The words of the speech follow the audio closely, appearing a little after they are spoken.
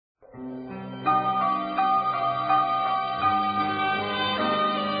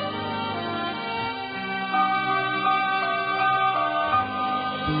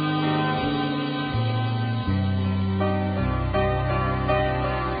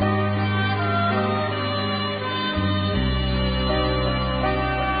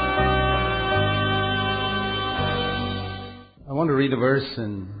read a verse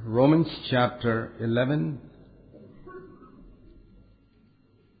in Romans chapter 11.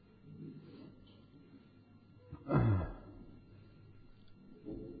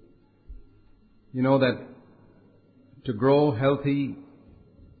 You know that to grow healthy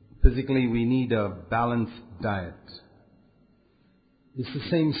physically, we need a balanced diet. It's the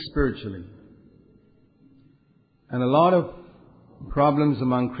same spiritually. And a lot of problems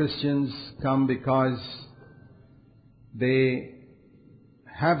among Christians come because they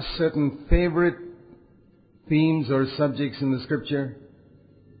have certain favorite themes or subjects in the Scripture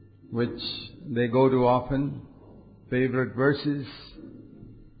which they go to often, favorite verses,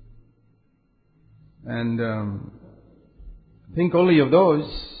 and think only of those.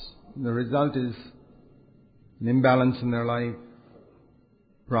 The result is an imbalance in their life,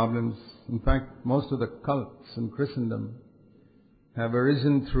 problems. In fact, most of the cults in Christendom have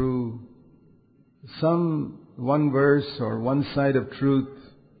arisen through some one verse or one side of truth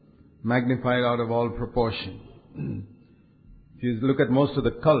magnified out of all proportion. If you look at most of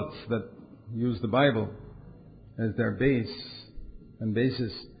the cults that use the Bible as their base and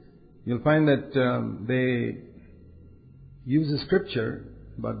basis, you'll find that they use the Scripture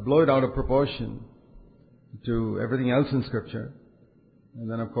but blow it out of proportion to everything else in Scripture. And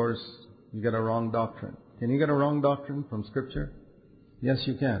then, of course, you get a wrong doctrine. Can you get a wrong doctrine from Scripture? Yes,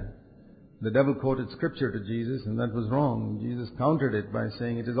 you can. The devil quoted Scripture to Jesus, and that was wrong. Jesus countered it by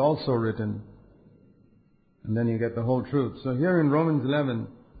saying, it is also written. And then you get the whole truth. So here in Romans 11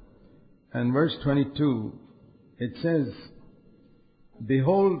 and verse 22, it says,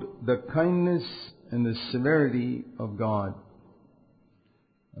 behold the kindness and the severity of God.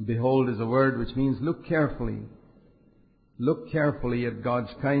 And behold is a word which means look carefully. Look carefully at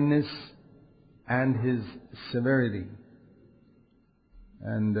God's kindness and His severity.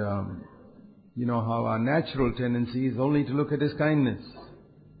 And you know how our natural tendency is only to look at His kindness,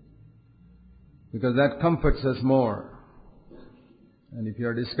 because that comforts us more. And if you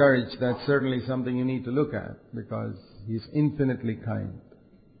are discouraged, that's certainly something you need to look at, because He's infinitely kind.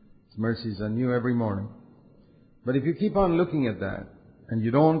 His mercies are new every morning. But if you keep on looking at that, and you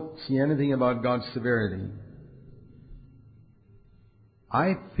don't see anything about God's severity,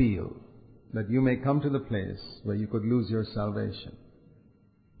 I feel that you may come to the place where you could lose your salvation.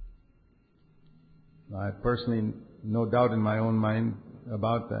 I personally, no doubt in my own mind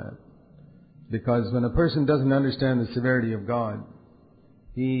about that. Because when a person doesn't understand the severity of God,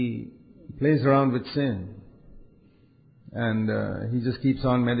 he plays around with sin. And he just keeps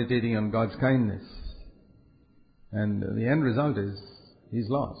on meditating on God's kindness. And the end result is, he's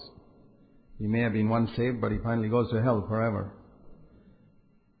lost. He may have been once saved, but he finally goes to hell forever.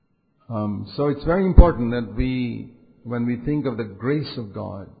 So it's very important that when we think of the grace of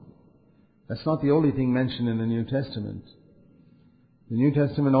God, that's not the only thing mentioned in the New Testament. The New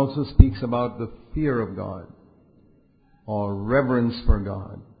Testament also speaks about the fear of God or reverence for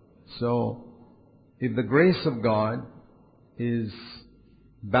God. So if the grace of God is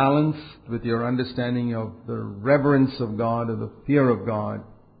balanced with your understanding of the reverence of God or the fear of God,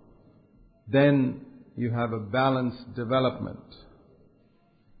 then you have a balanced development.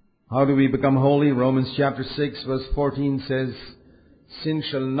 How do we become holy? Romans chapter 6 verse 14 says, sin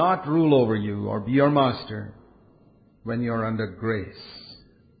shall not rule over you or be your master when you are under grace.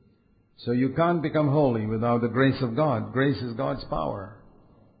 So you can't become holy without the grace of God. Grace is God's power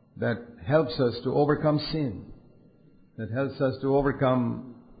that helps us to overcome sin, that helps us to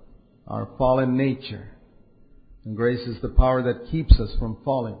overcome our fallen nature. And grace is the power that keeps us from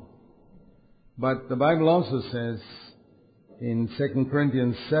falling. But the Bible also says in 2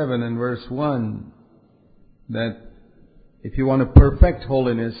 Corinthians 7 and verse 1 that if you want to perfect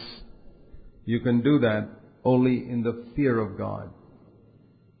holiness, you can do that only in the fear of God.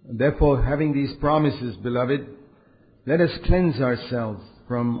 Therefore, having these promises, beloved, let us cleanse ourselves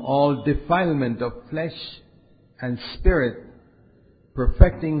from all defilement of flesh and spirit,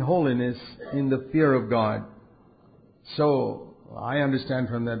 perfecting holiness in the fear of God. So, I understand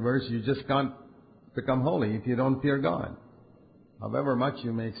from that verse, you just can't become holy if you don't fear God. However much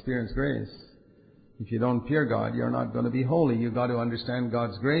you may experience grace, if you don't fear God, you're not going to be holy. You've got to understand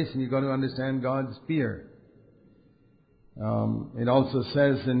God's grace and you've got to understand God's fear. It also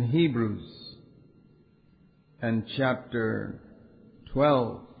says in Hebrews and chapter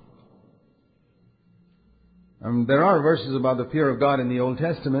 12, there are verses about the fear of God in the Old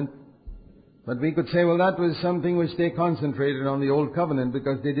Testament, but we could say, well, that was something which they concentrated on the Old Covenant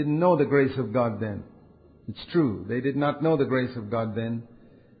because they didn't know the grace of God then. It's true. They did not know the grace of God then.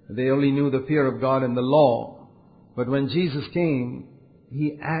 They only knew the fear of God and the law. But when Jesus came,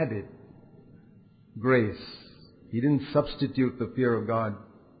 He added grace He didn't substitute the fear of God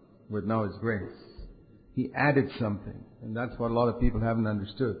with now His grace. He added something. And that's what a lot of people haven't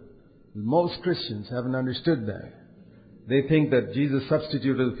understood. Most Christians haven't understood that. They think that Jesus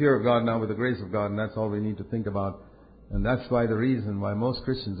substituted the fear of God now with the grace of God, and that's all we need to think about. And that's why the reason why most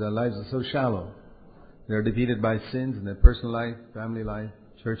Christians, their lives are so shallow. They're defeated by sins in their personal life, family life,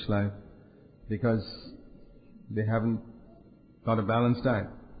 church life, because they haven't got a balanced diet.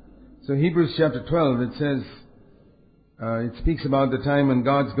 So Hebrews chapter 12, it says, it speaks about the time when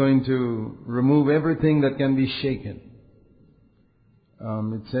God's going to remove everything that can be shaken.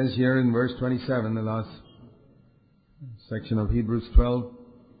 It says here in verse 27, the last section of Hebrews 12,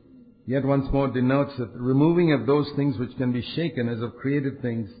 yet once more denotes that the removing of those things which can be shaken as of created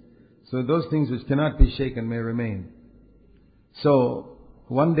things, so those things which cannot be shaken may remain. So,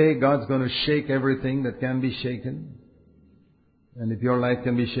 one day God's going to shake everything that can be shaken. And if your life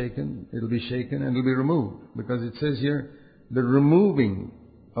can be shaken, it'll be shaken and it'll be removed. Because it says here, the removing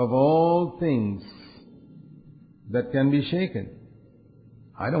of all things that can be shaken.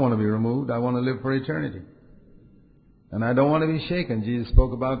 I don't want to be removed. I want to live for eternity. And I don't want to be shaken. Jesus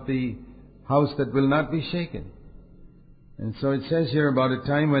spoke about the house that will not be shaken. And so it says here about a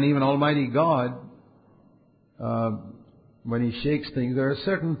time when even Almighty God, when He shakes things, there are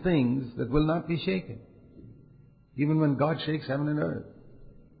certain things that will not be shaken. Even when God shakes heaven and earth.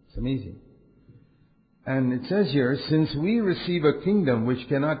 It's amazing. And it says here, since we receive a kingdom which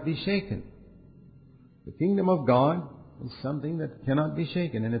cannot be shaken. The kingdom of God is something that cannot be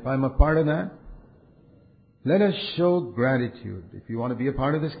shaken. And if I'm a part of that, let us show gratitude. If you want to be a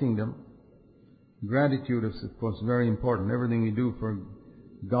part of this kingdom, gratitude is, of course, very important. Everything we do for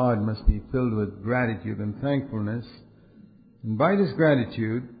God must be filled with gratitude and thankfulness. And by this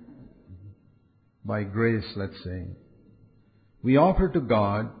gratitude, by grace, let's say, we offer to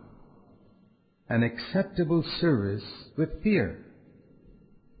God an acceptable service with fear.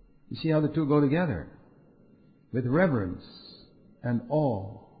 You see how the two go together? With reverence and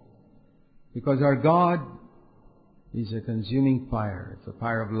awe. Because our God is a consuming fire. It's a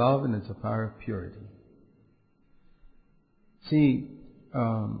fire of love and it's a fire of purity. See,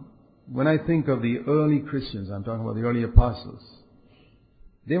 when I think of the early Christians, I'm talking about the early apostles,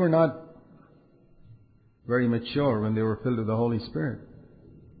 they were not very mature when they were filled with the Holy Spirit.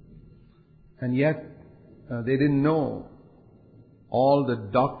 And yet, they didn't know all the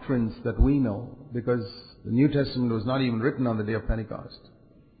doctrines that we know, because the New Testament was not even written on the day of Pentecost.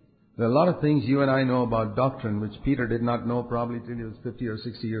 There are a lot of things you and I know about doctrine which Peter did not know probably till he was 50 or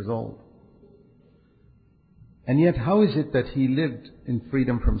 60 years old. And yet, how is it that he lived in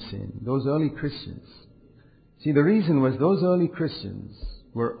freedom from sin? Those early Christians. See, the reason was those early Christians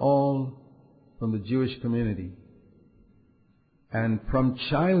were all from the Jewish community. And from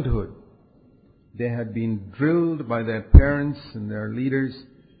childhood, they had been drilled by their parents and their leaders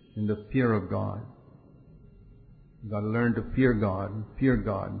in the fear of God. You've got to learn to fear God, fear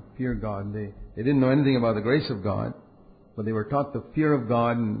God, fear God. They didn't know anything about the grace of God, but they were taught the fear of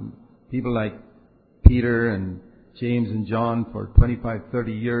God, and people like Peter and James and John for 25,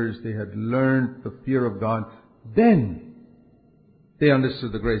 30 years, they had learned the fear of God. Then they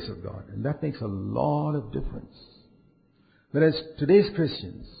understood the grace of God. And that makes a lot of difference. Whereas today's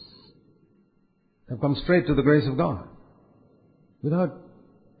Christians have come straight to the grace of God without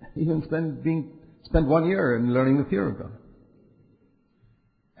even spent 1 year in learning the fear of God.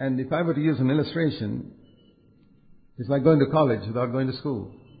 And if I were to use an illustration, it's like going to college without going to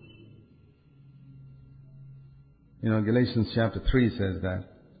school. You know, Galatians chapter 3 says that.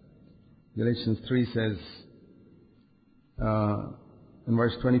 Galatians 3 says, in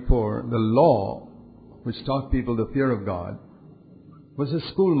verse 24, the law, which taught people the fear of God, was a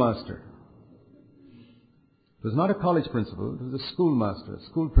schoolmaster. It was not a college principal, it was a schoolmaster, a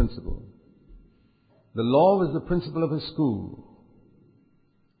school principal. The law was the principal of a school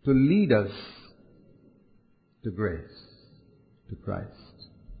to lead us to grace, to Christ.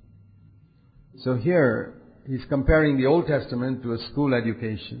 So here, he's comparing the Old Testament to a school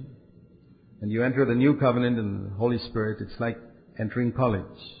education. And you enter the New Covenant in the Holy Spirit, it's like entering college.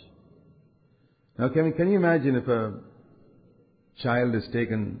 Now, can you imagine if a child is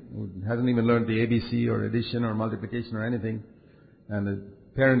taken, who hasn't even learned the ABC or addition or multiplication or anything, and the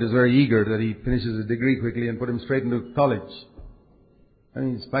parent is very eager that he finishes his degree quickly and put him straight into college. I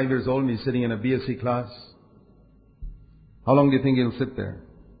mean, he's 5 years old and he's sitting in a BSc class. How long do you think he'll sit there?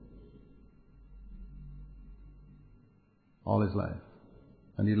 All his life.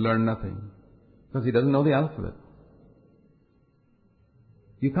 And he'll learn nothing. Because he doesn't know the alphabet.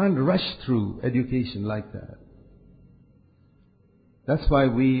 You can't rush through education like that. That's why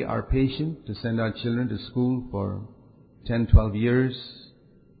we are patient to send our children to school for 10, 12 years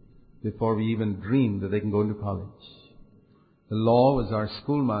before we even dream that they can go into college. The law was our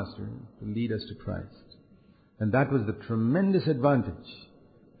schoolmaster to lead us to Christ. And that was the tremendous advantage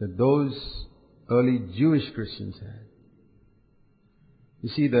that those early Jewish Christians had. You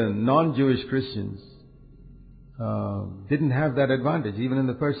see, the non-Jewish Christians didn't have that advantage, even in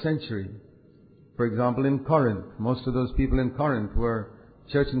the first century. For example, in Corinth, most of those people in Corinth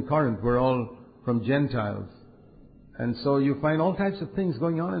church in Corinth were all from Gentiles. And so you find all types of things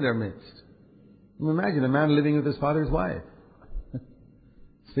going on in their midst. You imagine a man living with his father's wife,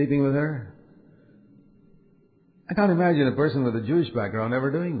 sleeping with her. I can't imagine a person with a Jewish background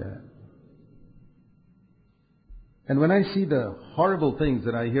ever doing that. And when I see the horrible things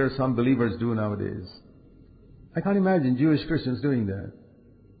that I hear some believers do nowadays, I can't imagine Jewish Christians doing that.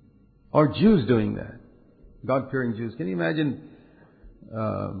 Or Jews doing that. God-fearing Jews. Can you imagine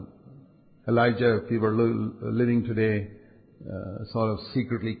Elijah, if he were living today, sort of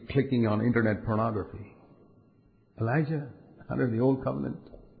secretly clicking on internet pornography? Elijah, under the Old Covenant?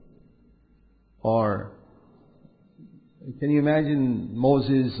 Or can you imagine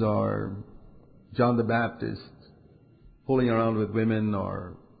Moses or John the Baptist fooling around with women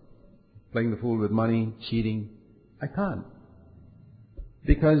or playing the fool with money, cheating? I can't.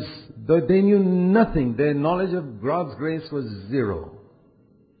 Because though they knew nothing, their knowledge of God's grace was zero.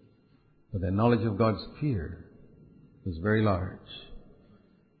 But their knowledge of God's fear was very large.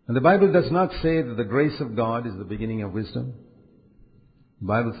 And the Bible does not say that the grace of God is the beginning of wisdom. The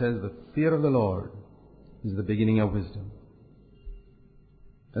Bible says the fear of the Lord is the beginning of wisdom.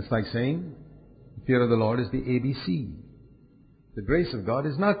 That's like saying the fear of the Lord is the ABC. The grace of God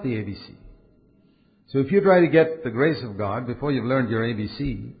is not the ABC. So if you try to get the grace of God before you've learned your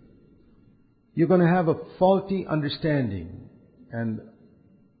ABC, you're going to have a faulty understanding. And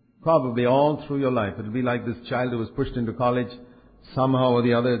probably all through your life. It'll be like this child who was pushed into college. Somehow or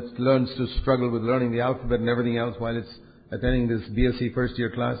the other it learns to struggle with learning the alphabet and everything else while it's attending this BSc first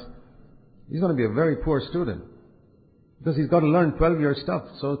year class. He's going to be a very poor student. Because he's got to learn 12-year stuff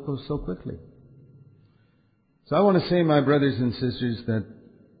so quickly. So I want to say, my brothers and sisters, that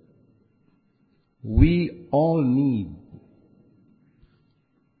we all need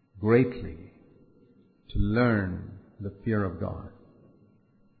greatly to learn the fear of God.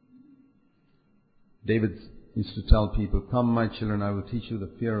 David used to tell people, "Come, my children, I will teach you the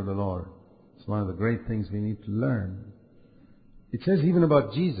fear of the Lord." It's one of the great things we need to learn. It says even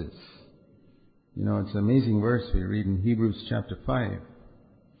about Jesus. You know, it's an amazing verse we read in Hebrews chapter 5.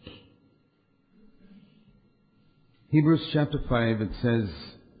 Hebrews chapter 5, it says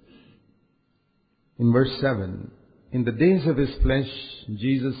in verse 7, "In the days of his flesh,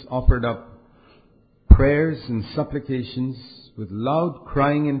 Jesus offered up prayers and supplications with loud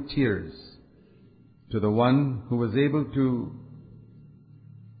crying and tears to the one who was able to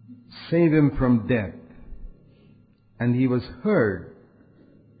save him from death. And he was heard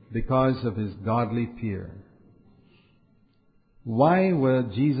because of his godly fear." Why were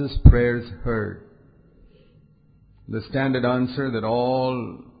Jesus' prayers heard? The standard answer that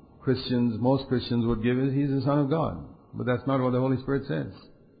all Christians, most Christians would give is, He's the Son of God. But that's not what the Holy Spirit says.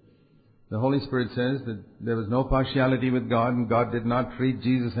 The Holy Spirit says that there was no partiality with God, and God did not treat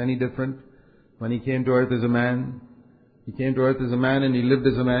Jesus any different when He came to earth as a man. He came to earth as a man and He lived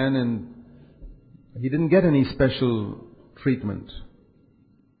as a man, and He didn't get any special treatment.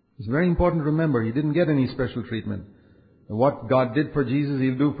 It's very important to remember, He didn't get any special treatment. What God did for Jesus,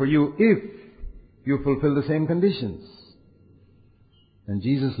 He'll do for you if you fulfill the same conditions. And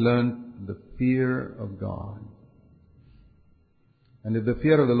Jesus learned the fear of God. And if the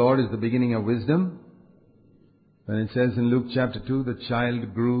fear of the Lord is the beginning of wisdom, then it says in Luke chapter 2, the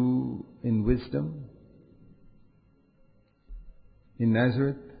child grew in wisdom in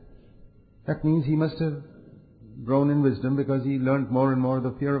Nazareth. That means he must have grown in wisdom because he learned more and more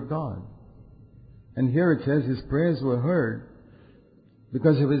the fear of God. And here it says his prayers were heard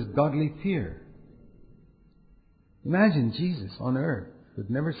because of his godly fear. Imagine Jesus on earth who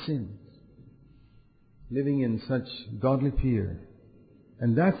had never sinned, living in such godly fear.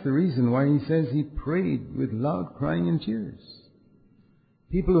 And that's the reason why he says he prayed with loud crying and tears.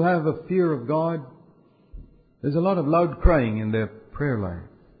 People who have a fear of God, there's a lot of loud crying in their prayer life.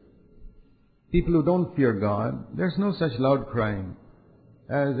 People who don't fear God, there's no such loud crying.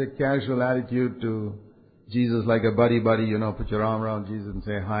 As a casual attitude to Jesus, like a buddy, put your arm around Jesus and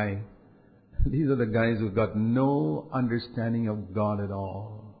say hi. These are the guys who've got no understanding of God at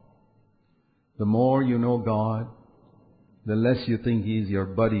all. The more you know God, the less you think He's your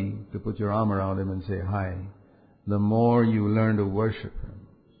buddy to put your arm around Him and say hi. the more you learn to worship Him.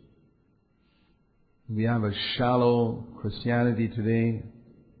 We have a shallow Christianity today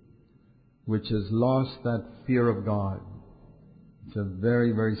which has lost that fear of God. It's a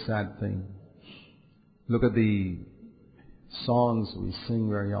very, very sad thing. Look at the songs we sing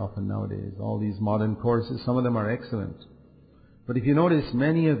very often nowadays. All these modern choruses, some of them are excellent. But if you notice,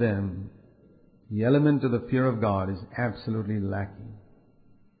 many of them, the element of the fear of God is absolutely lacking.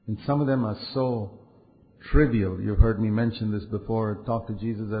 And some of them are so trivial. You've heard me mention this before. Talk to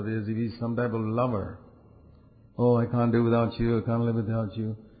Jesus as if He's some type of lover. Oh, I can't do without you. I can't live without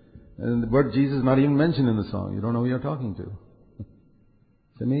you. And the word Jesus is not even mentioned in the song. You don't know who you're talking to.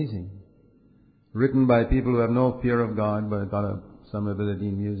 It's amazing. Written by people who have no fear of God but got some ability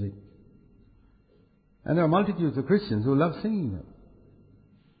in music. And there are multitudes of Christians who love singing them.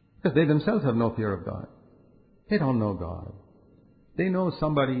 Because they themselves have no fear of God. They don't know God. They know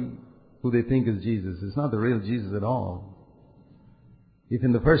somebody who they think is Jesus. It's not the real Jesus at all. If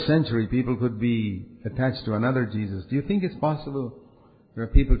in the first century people could be attached to another Jesus, do you think it's possible there are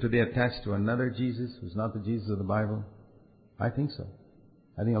people today attached to another Jesus who's not the Jesus of the Bible? I think so.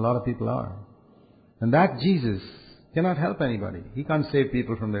 I think a lot of people are. And that Jesus cannot help anybody. He can't save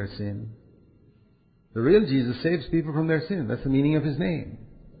people from their sin. The real Jesus saves people from their sin. That's the meaning of His name.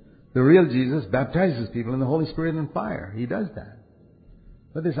 The real Jesus baptizes people in the Holy Spirit and fire. He does that.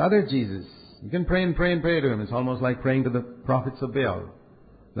 But this other Jesus, you can pray and pray and pray to Him. It's almost like praying to the prophets of Baal.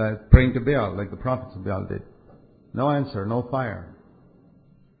 Like praying to Baal, like the prophets of Baal did. No answer, no fire.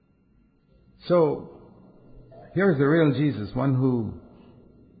 So, here's the real Jesus, one who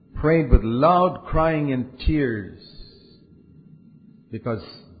prayed with loud crying and tears because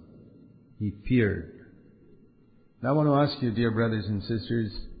He feared. Now I want to ask you, dear brothers and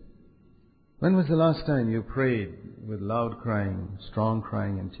sisters, when was the last time you prayed with loud crying, strong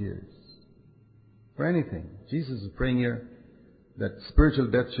crying and tears? For anything. Jesus is praying here that spiritual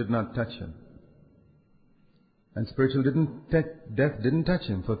death should not touch Him. And spiritual death didn't touch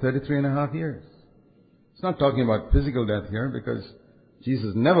Him for 33 and a half years. It's not talking about physical death here, because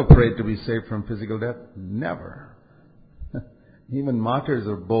Jesus never prayed to be saved from physical death. Never. Even martyrs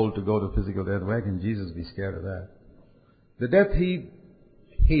are bold to go to physical death. Why can Jesus be scared of that? The death He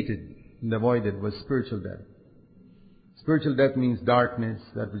hated and avoided was spiritual death. Spiritual death means darkness,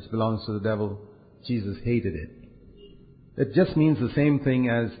 that which belongs to the devil. Jesus hated it. It just means the same thing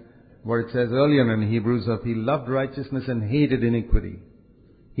as what it says earlier in Hebrews of He loved righteousness and hated iniquity.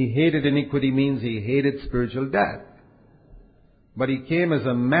 He hated iniquity means He hated spiritual death. But He came as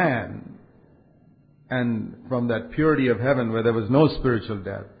a man, and from that purity of heaven where there was no spiritual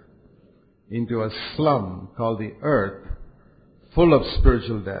death, into a slum called the earth, full of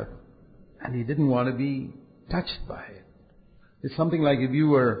spiritual death. And He didn't want to be touched by it. It's something like if you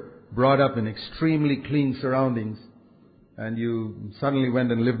were brought up in extremely clean surroundings and you suddenly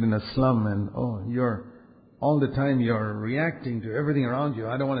went and lived in a slum, and all the time you're reacting to everything around you.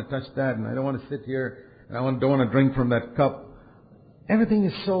 I don't want to touch that, and I don't want to sit here, and I don't want to drink from that cup. Everything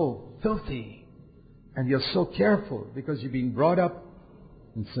is so filthy, and you're so careful because you've been brought up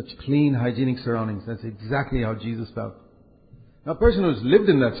in such clean, hygienic surroundings. That's exactly how Jesus felt. Now, a person who's lived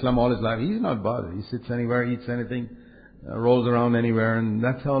in that slum all his life, he's not bothered. He sits anywhere, eats anything, rolls around anywhere, and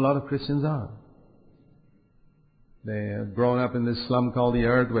that's how a lot of Christians are. They have grown up in this slum called the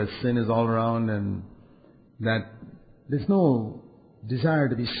earth where sin is all around, and that there's no desire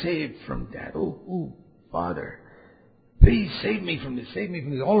to be saved from that. Oh, Father, please save me from this, save me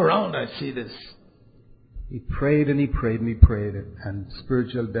from this. All around I see this. He prayed and he prayed and he prayed, and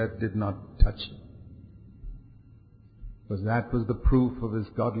spiritual death did not touch him. Because that was the proof of his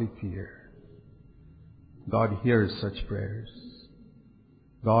godly fear. God hears such prayers.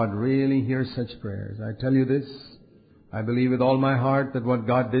 God really hears such prayers. I tell you this, I believe with all my heart that what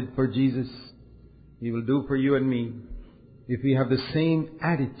God did for Jesus, He will do for you and me if we have the same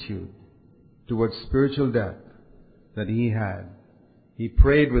attitude towards spiritual death that He had. He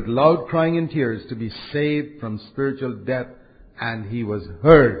prayed with loud crying and tears to be saved from spiritual death, and He was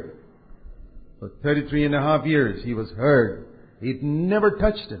heard. For 33 and a half years He was heard. It never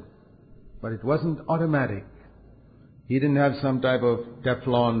touched Him, but it wasn't automatic. He didn't have some type of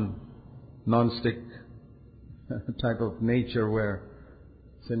Teflon, non-stick type of nature where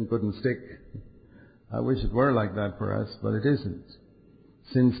sin couldn't stick. I wish it were like that for us, but it isn't.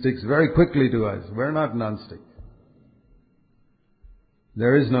 Sin sticks very quickly to us. We're not non-stick.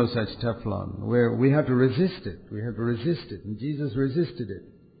 There is no such Teflon where we have to resist it. We have to resist it. And Jesus resisted it.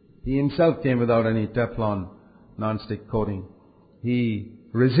 He Himself came without any Teflon non-stick coating. He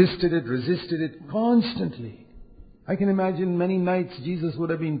resisted it constantly. I can imagine many nights Jesus would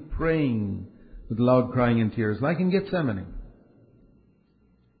have been praying with loud crying and tears, like in Gethsemane.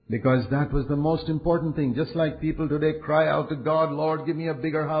 Because that was the most important thing. Just like people today cry out to God, Lord, give me a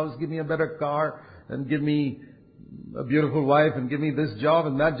bigger house, give me a better car, and give me a beautiful wife, and give me this job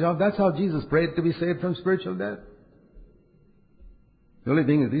and that job. That's how Jesus prayed to be saved from spiritual death. The only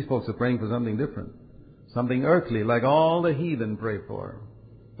thing is these folks are praying for something different. Something earthly, like all the heathen pray for.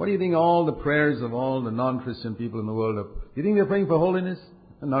 What do you think all the prayers of all the non-Christian people in the world are? Do you think they're praying for holiness?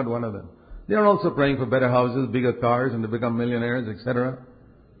 Not one of them. They are also praying for better houses, bigger cars, and to become millionaires, etc.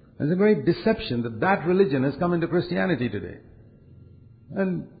 There's a great deception that that religion has come into Christianity today.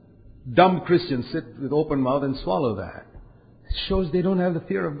 And dumb Christians sit with open mouth and swallow that. It shows they don't have the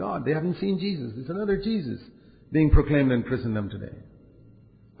fear of God. They haven't seen Jesus. It's another Jesus being proclaimed in Christendom today.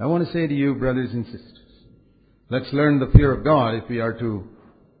 I want to say to you, brothers and sisters, let's learn the fear of God if we are to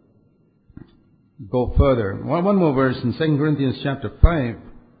go further. One more verse in 2 Corinthians chapter 5.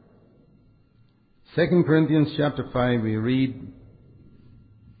 2 Corinthians chapter 5 we read,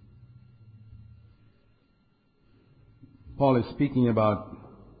 Paul is speaking about,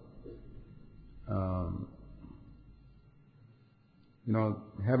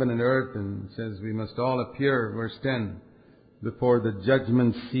 heaven and earth, and says we must all appear, verse 10, before the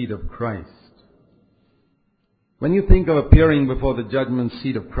judgment seat of Christ. When you think of appearing before the judgment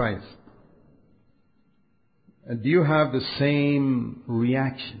seat of Christ, do you have the same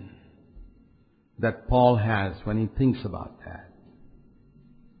reaction that Paul has when he thinks about that?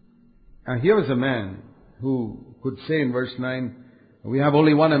 Now here is a man who could say in verse 9, we have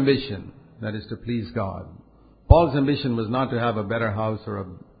only one ambition, that is to please God. Paul's ambition was not to have a better house or a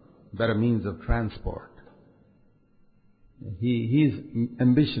better means of transport. His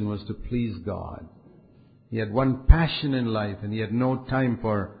ambition was to please God. He had one passion in life, and he had no time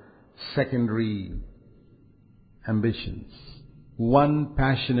for secondary ambitions. One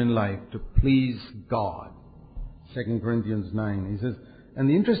passion in life, to please God. 2 Corinthians 9. He says, and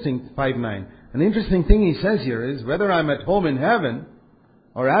the interesting, 5:9, an interesting thing he says here is, whether I'm at home in heaven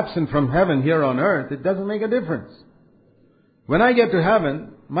or absent from heaven here on earth, it doesn't make a difference. When I get to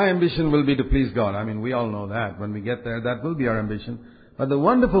heaven, my ambition will be to please God. I mean, we all know that. When we get there, that will be our ambition. But the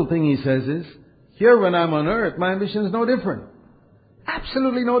wonderful thing he says is, here when I'm on earth, my ambition is no different.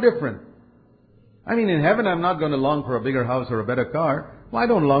 Absolutely no different. I mean, in heaven I'm not going to long for a bigger house or a better car. Well, I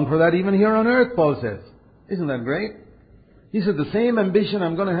don't long for that even here on earth, Paul says. Isn't that great? He said, the same ambition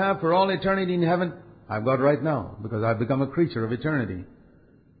I'm going to have for all eternity in heaven, I've got right now, because I've become a creature of eternity.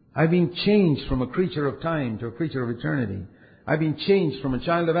 I've been changed from a creature of time to a creature of eternity. I've been changed from a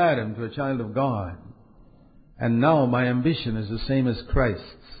child of Adam to a child of God. And now my ambition is the same as Christ's.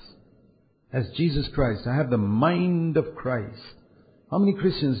 As Jesus Christ. I have the mind of Christ. How many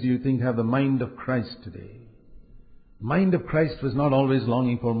Christians do you think have the mind of Christ today? The mind of Christ was not always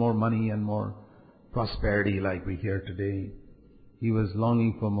longing for more money and more prosperity like we hear today. He was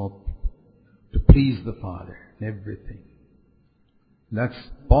longing for more, to please the Father in everything.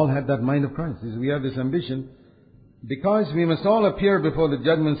 Paul had that mind of Christ. We have this ambition because we must all appear before the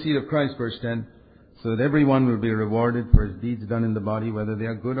judgment seat of Christ, verse 10, so that everyone will be rewarded for his deeds done in the body, whether they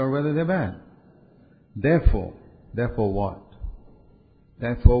are good or whether they are bad. Therefore what?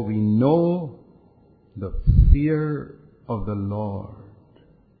 Therefore we know the fear of the Lord.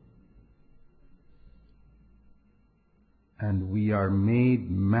 And we are made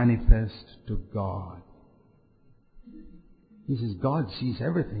manifest to God. He says, God sees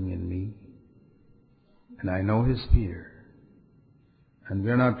everything in me. And I know His fear. And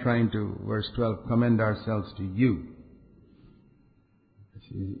we're not trying to, verse 12, commend ourselves to you.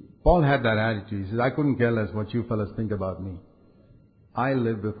 See, Paul had that attitude. He says, I couldn't care less what you fellas think about me. I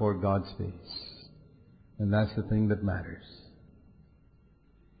live before God's face. And that's the thing that matters.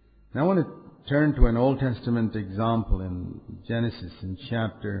 Now I want to turn to an Old Testament example in Genesis in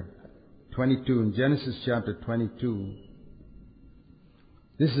chapter 22. In Genesis chapter 22,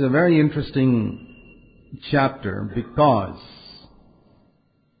 this is a very interesting chapter because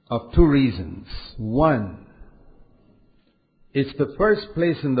of two reasons. One, it's the first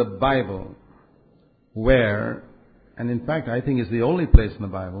place in the Bible where, and in fact I think it's the only place in the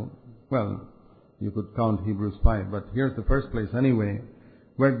Bible, well, you could count Hebrews 5, but here's the first place anyway,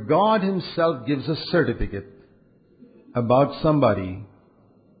 where God Himself gives a certificate about somebody.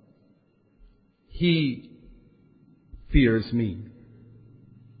 He fears me.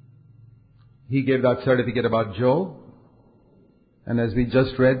 He gave that certificate about Job. And as we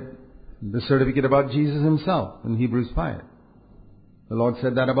just read, the certificate about Jesus Himself in Hebrews 5. The Lord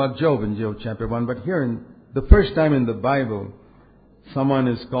said that about Job in Job chapter 1. But here, in the first time in the Bible, someone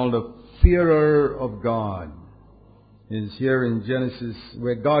is called a fearer of God. is here in Genesis,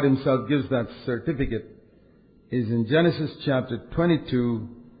 where God Himself gives that certificate, is in Genesis chapter 22,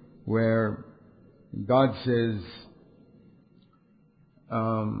 where God says,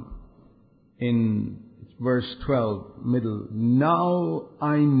 in verse 12, middle, "Now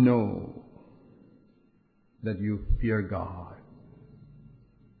I know that you fear God."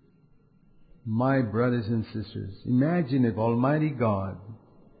 My brothers and sisters, imagine if Almighty God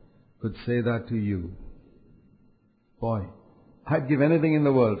could say that to you. Boy, I'd give anything in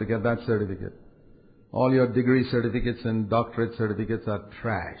the world to get that certificate. All your degree certificates and doctorate certificates are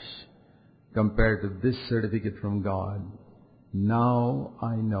trash compared to this certificate from God. Now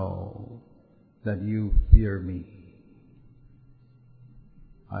I know that you fear me.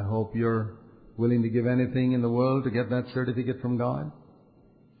 I hope you're willing to give anything in the world to get that certificate from God.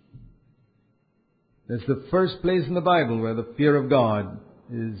 That's the first place in the Bible where the fear of God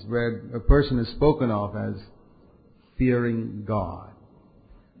is, where a person is spoken of as fearing God.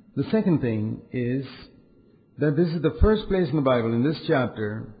 The second thing is that this is the first place in the Bible, in this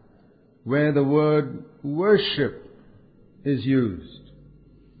chapter, where the word worship is used.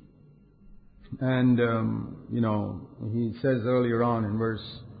 And, he says earlier on in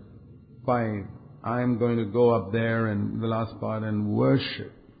verse 5, "I'm going to go up there," and the last part, "and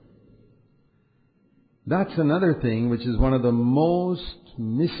worship." That's another thing which is one of the most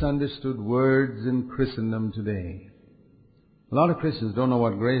misunderstood words in Christendom today. A lot of Christians don't know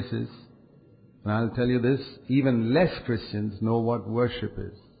what grace is. And I'll tell you this, even less Christians know what worship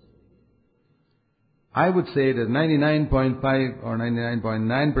is. I would say that 99.5 or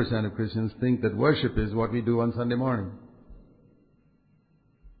 99.9% of Christians think that worship is what we do on Sunday morning.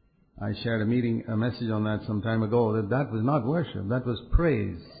 I shared a message on that some time ago, that was not worship, that was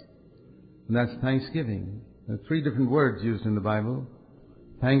praise. And that's thanksgiving. There are 3 different words used in the Bible: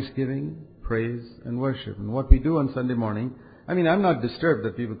 thanksgiving, praise, and worship. And what we do on Sunday morning, I'm not disturbed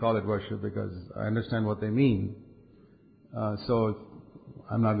that people call it worship because I understand what they mean. So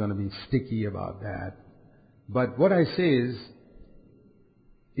I'm not going to be sticky about that. But what I say is,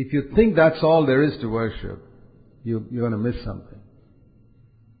 if you think that's all there is to worship, you're going to miss something.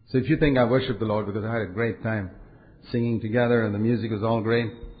 So if you think I worship the Lord because I had a great time singing together and the music was all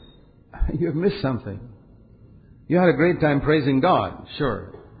great, you've missed something. You had a great time praising God,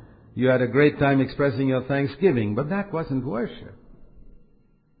 sure. You had a great time expressing your thanksgiving, but that wasn't worship.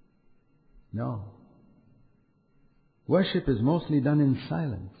 No. Worship is mostly done in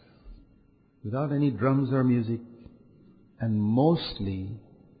silence, without any drums or music, and mostly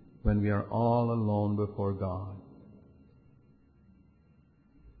when we are all alone before God.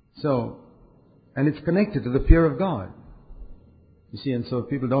 So, and it's connected to the fear of God. You see, and so if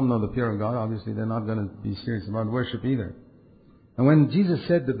people don't know the fear of God, obviously they're not going to be serious about worship either. And when Jesus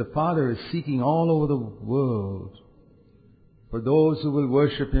said that the Father is seeking all over the world for those who will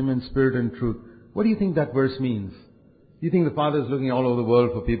worship Him in spirit and truth, what do you think that verse means? Do you think the Father is looking all over the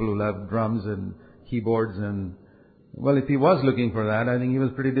world for people who have drums and keyboards and... Well, if He was looking for that, I think He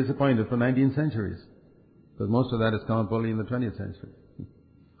was pretty disappointed for 19 centuries. Because most of that has come up only in the 20th century.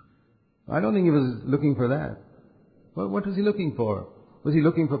 I don't think He was looking for that. Well, what was He looking for? Was He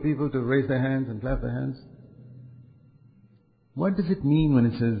looking for people to raise their hands and clap their hands? What does it mean when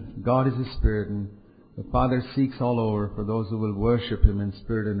it says God is a spirit and the Father seeks all over for those who will worship Him in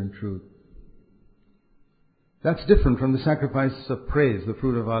spirit and in truth? That's different from the sacrifice of praise, the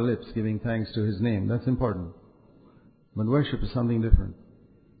fruit of our lips, giving thanks to His name. That's important. But worship is something different.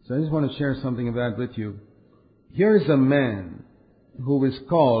 So I just want to share something of that with you. Here is a man who is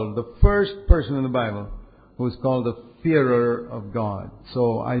called, the first person in the Bible, who is called the fearer of God.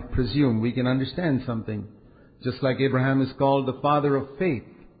 So I presume we can understand something. Just like Abraham is called the father of faith.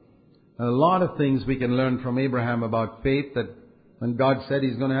 A lot of things we can learn from Abraham about faith, that when God said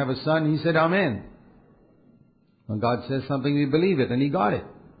He's going to have a son, he said, Amen. When God says something, we believe it, and he got it.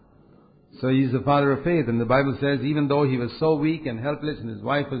 So he's the father of faith. And the Bible says, even though he was so weak and helpless and his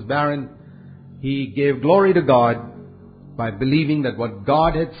wife was barren, he gave glory to God by believing that what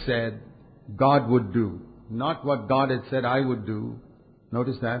God had said, God would do. Not what God had said I would do.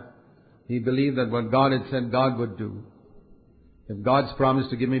 Notice that. He believed that what God had said God would do. If God's promised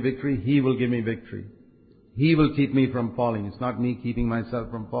to give me victory, He will give me victory. He will keep me from falling. It's not me keeping myself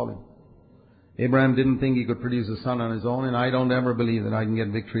from falling. Abraham didn't think he could produce a son on his own, and I don't ever believe that I can get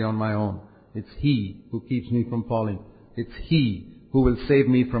victory on my own. It's He who keeps me from falling. It's He who will save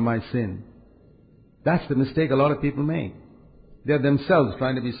me from my sin. That's the mistake a lot of people make. They're themselves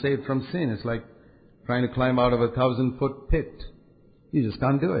trying to be saved from sin. It's like trying to climb out of a 1,000-foot pit. You just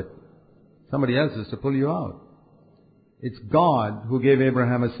can't do it. Somebody else is to pull you out. It's God who gave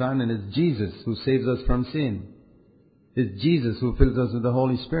Abraham a son, and it's Jesus who saves us from sin. It's Jesus who fills us with the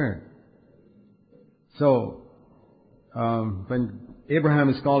Holy Spirit. So, when Abraham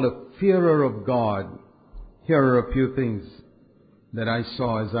is called a fearer of God, here are a few things that I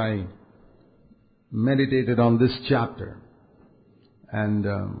saw as I meditated on this chapter. And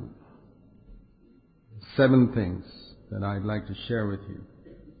 7 things that I'd like to share with you.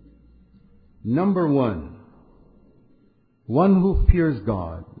 Number 1, one who fears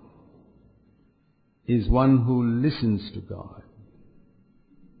God is one who listens to God.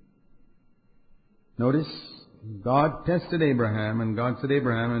 Notice, God tested Abraham, and God said,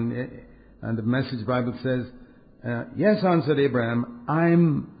 Abraham, and the Message Bible says, yes, answered Abraham,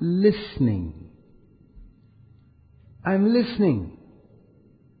 I'm listening. I'm listening.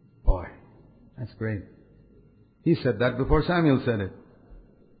 Boy, that's great. He said that before Samuel said it.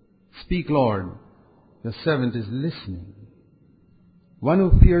 Speak, Lord. The servant is listening. One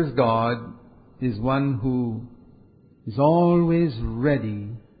who fears God is one who is always ready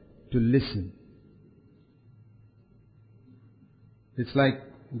to listen. It's like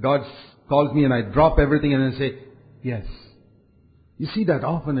God calls me and I drop everything and I say, yes. You see that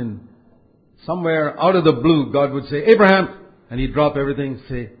often in somewhere out of the blue, God would say, Abraham, and he'd drop everything and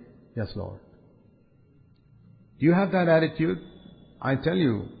say, yes, Lord. Do you have that attitude? I tell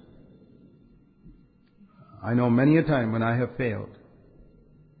you, I know many a time when I have failed.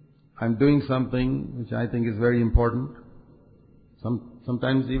 I'm doing something which I think is very important.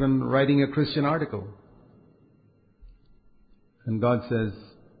 Sometimes even writing a Christian article. And God says,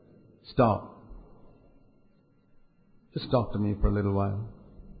 stop. Just talk to me for a little while.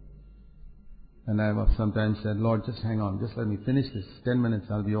 And I have sometimes said, Lord, just hang on. Just let me finish this. 10 minutes,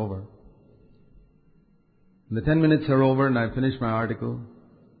 I'll be over. And the 10 minutes are over and I finish my article.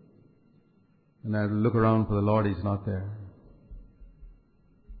 And I look around for the Lord, He's not there.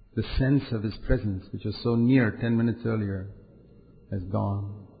 The sense of His presence, which was so near 10 minutes earlier, has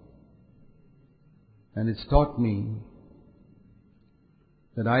gone. And it's taught me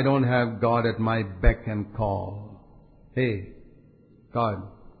that I don't have God at my beck and call. Hey, God,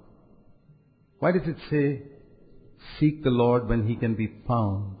 why does it say, seek the Lord when He can be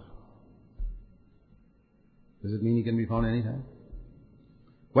found? Does it mean He can be found anytime?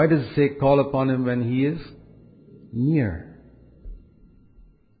 Why does it say, call upon Him when He is near?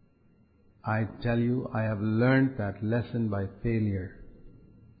 I tell you, I have learned that lesson by failure.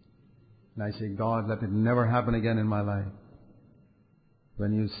 And I say, God, let it never happen again in my life.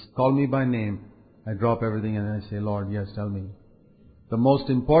 When you call me by name, I drop everything and I say, Lord, yes, tell me. The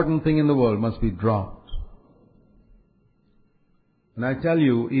most important thing in the world must be dropped. And I tell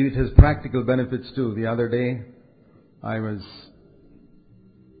you, it has practical benefits too. The other day, I was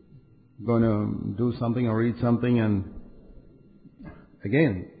going to do something or read something, and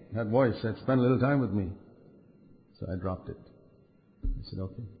again, that voice said, spend a little time with me. So I dropped it. I said,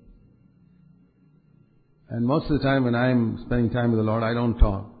 okay. And most of the time when I'm spending time with the Lord, I don't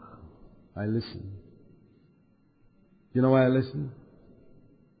talk. I listen. You know why I listen?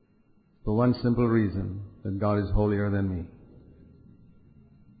 For one simple reason, that God is holier than me.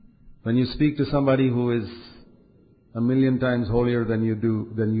 When you speak to somebody who is 1,000,000 times holier than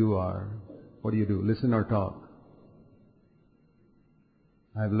you are, what do? Listen or talk?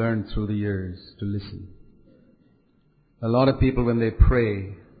 I've learned through the years to listen. A lot of people, when they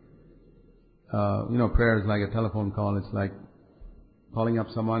pray, prayer is like a telephone call. It's like calling up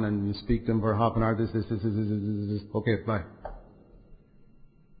someone and you speak to them for half an hour. This. Okay, bye.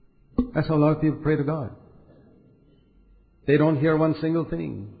 That's how a lot of people pray to God. They don't hear one single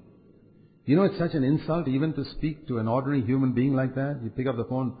thing. You know, it's such an insult even to speak to an ordinary human being like that. You pick up the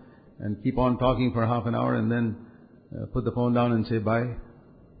phone and keep on talking for half an hour and then put the phone down and say bye.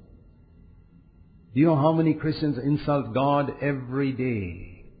 Do you know how many Christians insult God every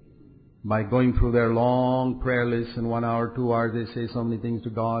day by going through their long prayer lists, and 1 hour, 2 hours, they say so many things to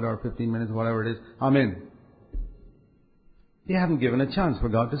God, or 15 minutes, whatever it is. Amen. They haven't given a chance for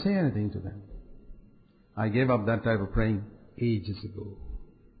God to say anything to them. I gave up that type of praying ages ago.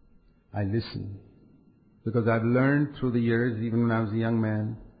 I listen. Because I've learned through the years, even when I was a young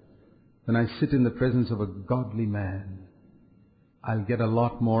man, when I sit in the presence of a godly man, I'll get a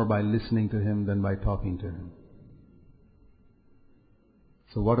lot more by listening to him than by talking to him.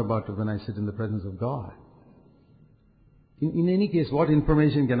 So what about when I sit in the presence of God? In any case, what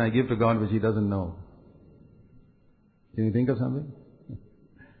information can I give to God which He doesn't know? Can you think of something?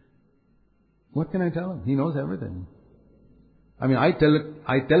 What can I tell Him? He knows everything. I mean, I tell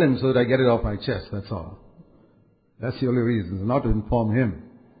Him so that I get it off my chest, that's all. That's the only reason, not to inform Him.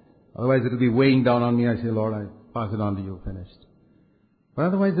 Otherwise it will be weighing down on me. I say, Lord, I pass it on to you, finished. But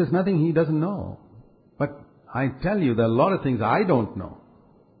otherwise there's nothing He doesn't know. But I tell you, there are a lot of things I don't know,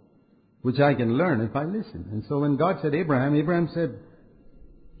 which I can learn if I listen. And so when God said Abraham, Abraham said,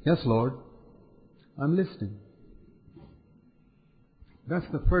 yes, Lord, I'm listening. That's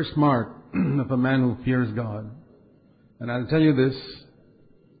the first mark of a man who fears God. And I'll tell you this,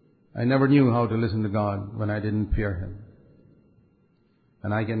 I never knew how to listen to God when I didn't fear Him.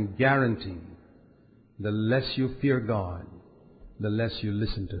 And I can guarantee, the less you fear God, the less you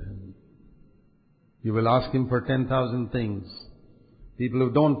listen to Him. You will ask Him for 10,000 things. People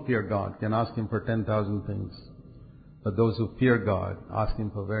who don't fear God can ask Him for 10,000 things. But those who fear God ask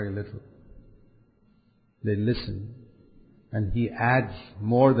Him for very little. They listen, and He adds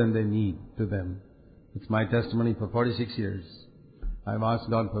more than they need to them. It's my testimony for 46 years. I've asked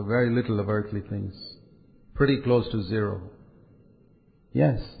God for very little of earthly things. Pretty close to zero.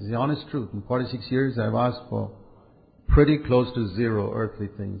 Yes, it's the honest truth. In 46 years I've asked for pretty close to zero earthly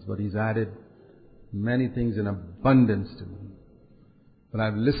things. But He's added many things in abundance to me. But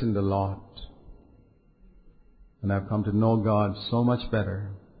I've listened a lot. And I've come to know God so much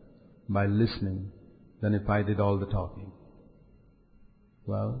better by listening than if I did all the talking.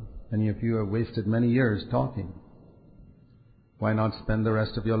 Well, many of you have wasted many years talking. Why not spend the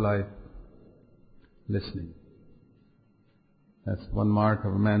rest of your life listening? That's one mark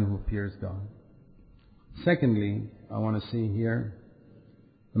of a man who fears God. Secondly, I want to see here,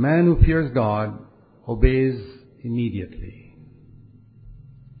 the man who fears God obeys immediately.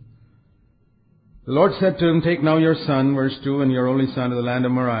 The Lord said to him, take now your son, verse 2, and your only son to the land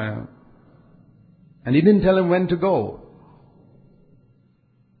of Moriah. And He didn't tell him when to go.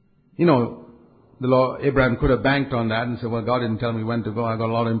 You know, Abraham could have banked on that and said, well, God didn't tell me when to go. I got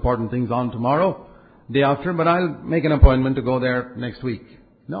a lot of important things on tomorrow, day after, but I'll make an appointment to go there next week.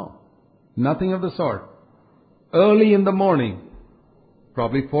 No, nothing of the sort. Early in the morning,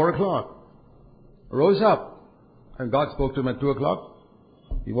 probably 4 o'clock, rose up, and God spoke to him at 2 o'clock.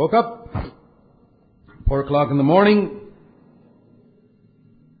 He woke up, 4 o'clock in the morning,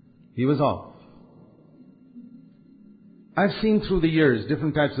 he was off. I've seen through the years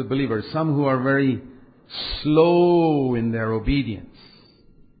different types of believers, some who are very slow in their obedience.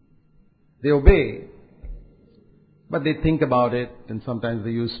 They obey, but they think about it, and sometimes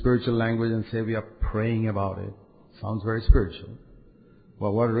they use spiritual language and say, we are praying about it. Sounds very spiritual.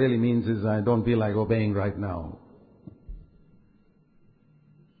 Well, what it really means is, I don't feel like obeying right now.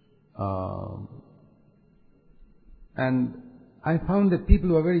 And I found that people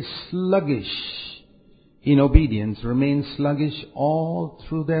who are very sluggish in obedience remain sluggish all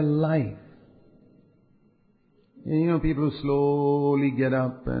through their life. You know, people who slowly get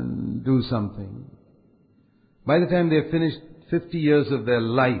up and do something, by the time they've finished 50 years of their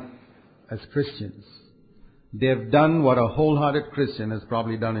life as Christians, they've done what a wholehearted Christian has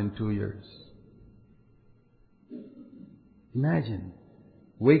probably done in 2 years. Imagine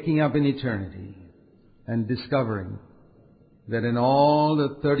waking up in eternity and discovering that in all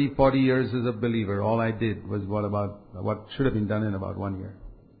the 30, 40 years as a believer, all I did was what should have been done in about 1 year.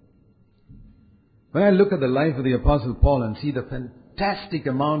 When I look at the life of the Apostle Paul and see the fantastic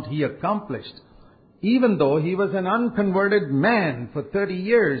amount he accomplished, even though he was an unconverted man for 30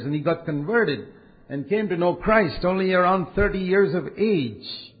 years and he got converted and came to know Christ only around 30 years of age.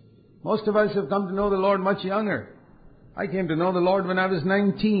 Most of us have come to know the Lord much younger. I came to know the Lord when I was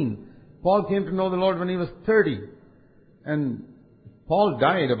 19. Paul came to know the Lord when he was 30. And Paul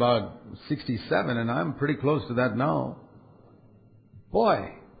died about 67, and I'm pretty close to that now.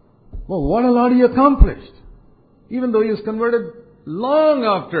 Boy, well, what a lot he accomplished. Even though he was converted long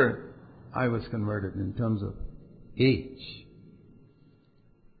after I was converted in terms of age.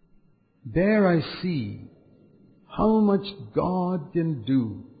 There I see how much God can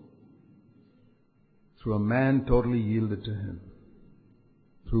do through a man totally yielded to Him.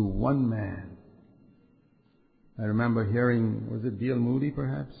 Through one man. I remember hearing, was it D.L. Moody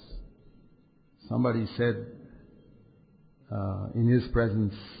perhaps? Somebody said in his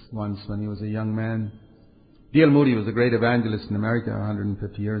presence once when he was a young man. D.L. Moody was a great evangelist in America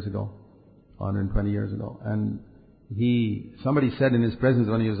 150 years ago, 120 years ago. And somebody said in his presence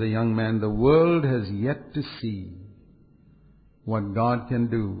when he was a young man, the world has yet to see what God can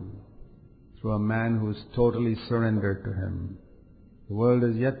do through a man who is totally surrendered to Him. The world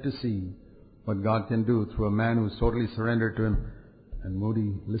has yet to see what God can do through a man who is totally surrendered to Him. And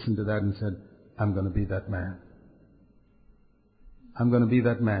Moody listened to that and said, I'm going to be that man. I'm going to be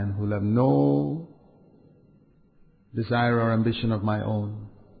that man who will have no desire or ambition of my own.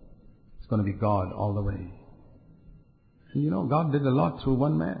 It's going to be God all the way. And you know, God did a lot through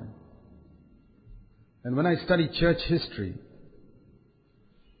one man. And when I study church history,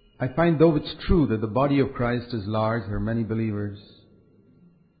 I find though it's true that the body of Christ is large, there are many believers,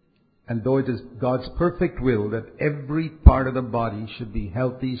 and though it is God's perfect will that every part of the body should be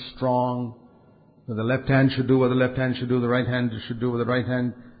healthy, strong, that the left hand should do what the left hand should do, the right hand should do what the right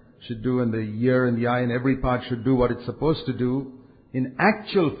hand should do, and the ear and the eye and every part should do what it's supposed to do, in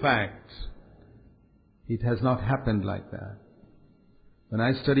actual fact, it has not happened like that. When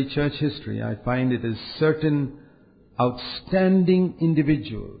I study church history, I find it is certain outstanding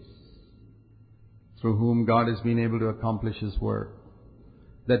individuals through whom God has been able to accomplish His work.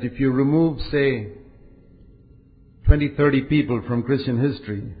 That if you remove, say, 20, 30 people from Christian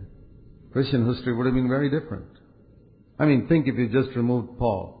history would have been very different. I mean, think if you just removed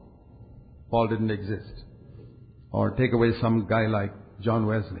Paul. Paul didn't exist. Or take away some guy like John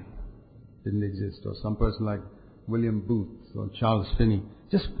Wesley. Didn't exist. Or some person like William Booth or Charles Finney.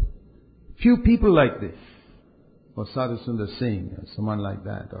 Just few people like this. Or Sadhu Sundar Singh or someone like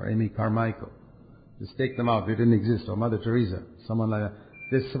that. Or Amy Carmichael. Just take them out. They didn't exist. Or Mother Teresa. Someone like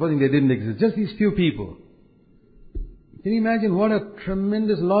that. Supposing they didn't exist. Just these few people. Can you imagine what a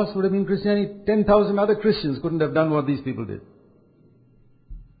tremendous loss would have been Christianity? 10,000 other Christians couldn't have done what these people did.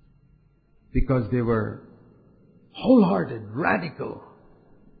 Because they were wholehearted, radical.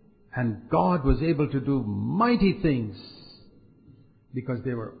 And God was able to do mighty things because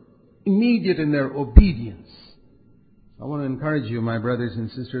they were immediate in their obedience. I want to encourage you, my brothers and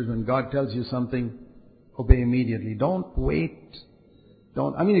sisters, when God tells you something, obey immediately. Don't wait.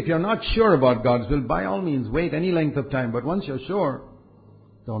 If you're not sure about God's will, by all means, wait any length of time. But once you're sure,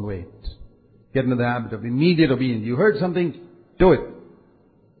 don't wait. Get into the habit of immediate obedience. You heard something, do it.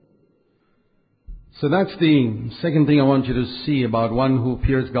 So that's the second thing I want you to see about one who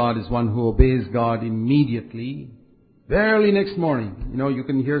fears God is one who obeys God immediately. Early next morning. You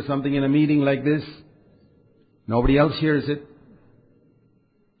can hear something in a meeting like this. Nobody else hears it.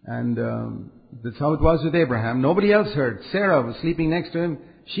 And that's how it was with Abraham. Nobody else heard. Sarah was sleeping next to him.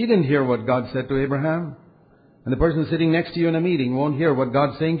 She didn't hear what God said to Abraham. And the person sitting next to you in a meeting won't hear what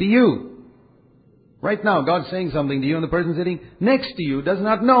God's saying to you. Right now, God's saying something to you, and the person sitting next to you does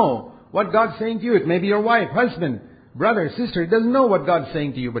not know what God's saying to you. It may be your wife, husband, brother, sister. It doesn't know what God's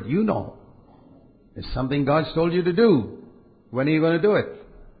saying to you, but you know. It's something God's told you to do. When are you going to do it?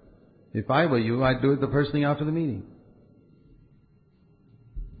 If I were you, I'd do it the first thing after the meeting.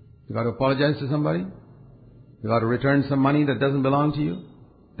 You got to apologize to somebody? You got to return some money that doesn't belong to you?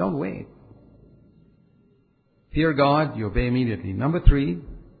 Don't wait. Fear God, you obey immediately. Number 3,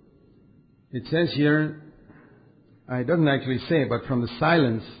 it says here, it doesn't actually say, but from the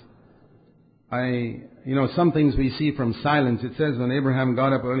silence, some things we see from silence. It says when Abraham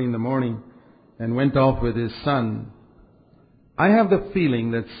got up early in the morning and went off with his son, I have the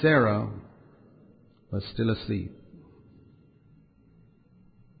feeling that Sarah was still asleep.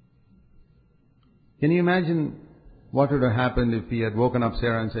 Can you imagine what would have happened if he had woken up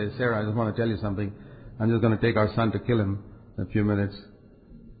Sarah and said, Sarah, I just want to tell you something. I'm just going to take our son to kill him in a few minutes.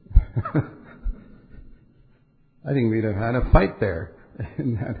 I think we'd have had a fight there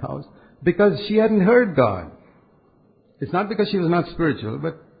in that house because she hadn't heard God. It's not because she was not spiritual,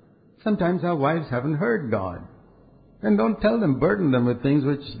 but sometimes our wives haven't heard God. And don't tell them, burden them with things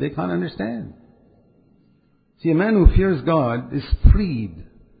which they can't understand. See, a man who fears God is freed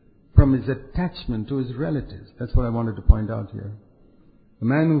from his attachment to his relatives. That's what I wanted to point out here. A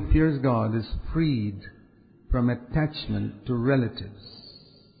man who fears God is freed from attachment to relatives.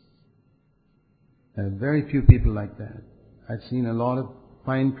 There are very few people like that. I've seen a lot of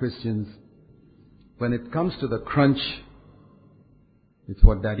fine Christians. When it comes to the crunch, it's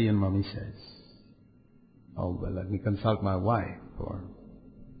what Daddy and Mommy says. Oh, well, let me consult my wife.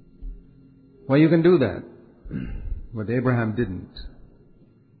 Well, you can do that. But Abraham didn't.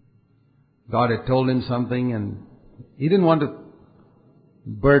 God had told him something, and he didn't want to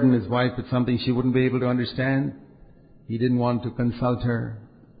burden his wife with something she wouldn't be able to understand. He didn't want to consult her.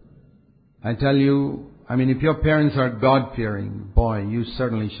 I tell you, if your parents are God-fearing, boy, you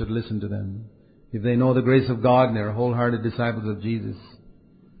certainly should listen to them. If they know the grace of God and they're wholehearted disciples of Jesus.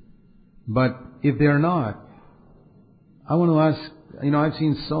 But if they're not, I want to ask, I've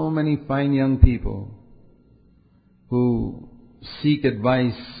seen so many fine young people who seek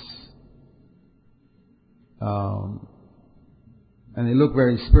advice and they look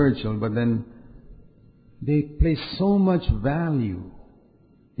very spiritual, but then they place so much value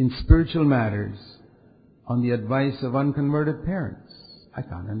in spiritual matters on the advice of unconverted parents. I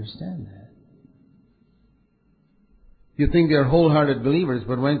can't understand that. You think they're wholehearted believers,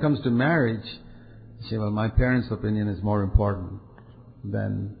 but when it comes to marriage, you say, well, my parents' opinion is more important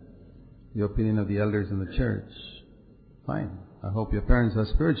than the opinion of the elders in the church. Fine. I hope your parents are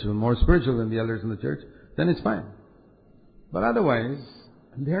spiritual, more spiritual than the elders in the church, then it's fine. But otherwise,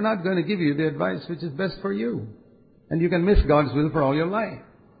 they're not going to give you the advice which is best for you. And you can miss God's will for all your life.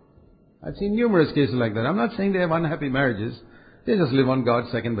 I've seen numerous cases like that. I'm not saying they have unhappy marriages. They just live on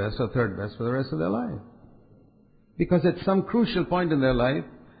God's second best or third best for the rest of their life. Because at some crucial point in their life,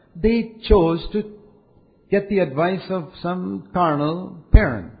 they chose to get the advice of some carnal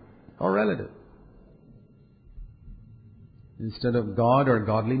parent or relative instead of God or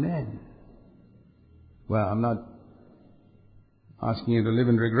godly men. Well, I'm not asking you to live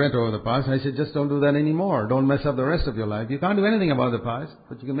in regret over the past. I said just don't do that anymore. Don't mess up the rest of your life. You can't do anything about the past,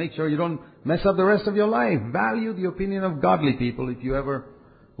 but you can make sure you don't mess up the rest of your life. Value the opinion of godly people if you ever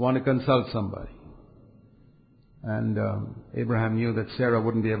want to consult somebody. And Abraham knew that Sarah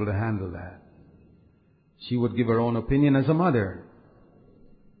wouldn't be able to handle that. She would give her own opinion as a mother,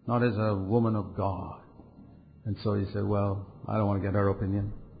 not as a woman of God. And so he said, well, I don't want to get her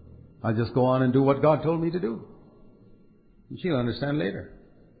opinion. I'll just go on and do what God told me to do. And she'll understand later.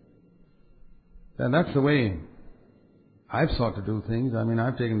 And that's the way I've sought to do things. I mean,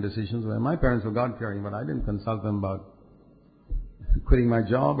 I've taken decisions where my parents were God-fearing, but I didn't consult them about quitting my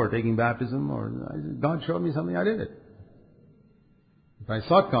job or taking baptism. God showed me something, I did it. If I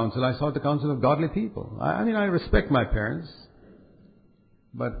sought counsel, I sought the counsel of godly people. I mean, I respect my parents,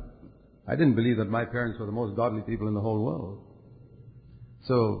 but I didn't believe that my parents were the most godly people in the whole world.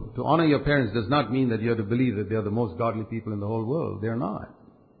 So, to honor your parents does not mean that you have to believe that they are the most godly people in the whole world. They're not.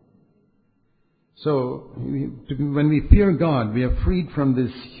 So, when we fear God, we are freed from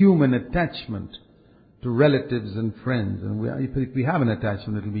this human attachment to relatives and friends. And if we have an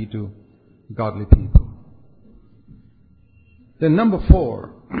attachment, it will be to godly people. Then number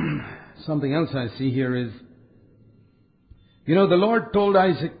 4, something else I see here is, the Lord told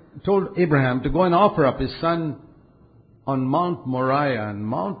Abraham to go and offer up his son on Mount Moriah. And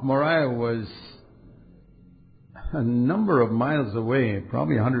Mount Moriah was a number of miles away,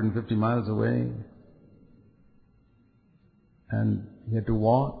 probably 150 miles away. And he had to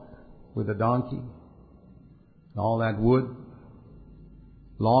walk with a donkey, all that wood,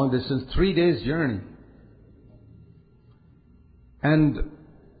 long distance, 3 days journey. And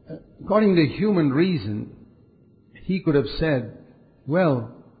according to human reason, he could have said,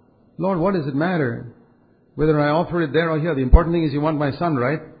 well, Lord, what does it matter whether I offer it there or here? The important thing is you want my son,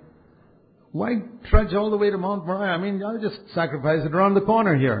 right? Why trudge all the way to Mount Moriah? I mean, I'll just sacrifice it around the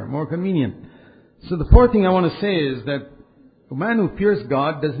corner here, more convenient. So the 4th thing I want to say is that a man who fears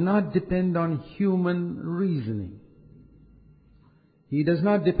God does not depend on human reasoning. He does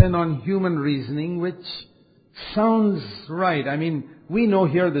not depend on human reasoning, which sounds right. I mean, we know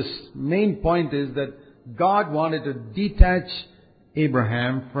here this main point is that God wanted to detach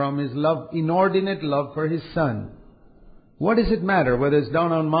Abraham from his inordinate love for his son. What does it matter whether it's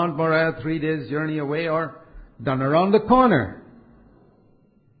down on Mount Moriah 3 days journey away or done around the corner?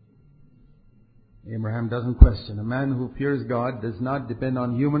 Abraham doesn't question. A man who fears God does not depend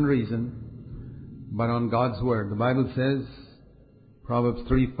on human reason, but on God's word. The Bible says, Proverbs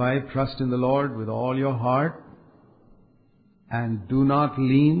 3:5, trust in the Lord with all your heart and do not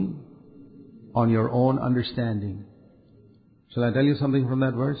lean on your own understanding. Shall I tell you something from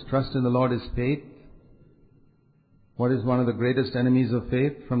that verse? Trust in the Lord is faith. What is one of the greatest enemies of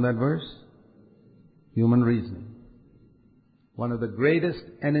faith from that verse? Human reasoning. One of the greatest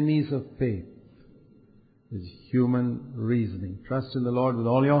enemies of faith is human reasoning. Trust in the Lord with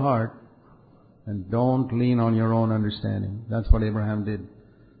all your heart and don't lean on your own understanding. That's what Abraham did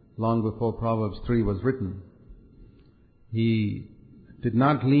long before Proverbs 3 was written. He did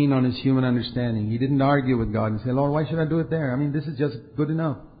not lean on his human understanding. He didn't argue with God and say, Lord, why should I do it there? I mean, this is just good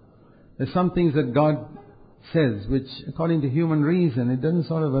enough. There's some things that God says which, according to human reason, it doesn't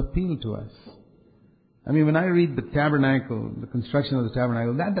sort of appeal to us. I mean, when I read the tabernacle, the construction of the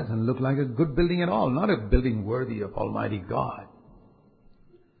tabernacle, that doesn't look like a good building at all. Not a building worthy of Almighty God.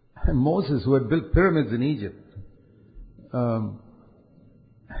 And Moses, who had built pyramids in Egypt,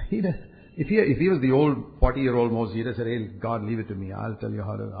 if he was the old 40-year-old Moses, he'd have said, hey, God, leave it to me. I'll tell you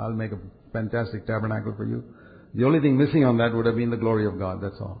I'll make a fantastic tabernacle for you. The only thing missing on that would have been the glory of God,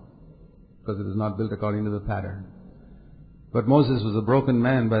 that's all. Because it was not built according to the pattern. But Moses was a broken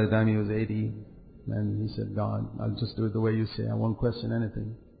man by the time he was 80. And he said, God, I'll just do it the way you say. I won't question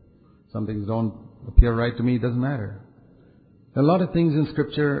anything. Some things don't appear right to me, it doesn't matter. There are a lot of things in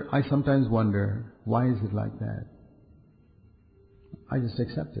Scripture, I sometimes wonder, why is it like that? I just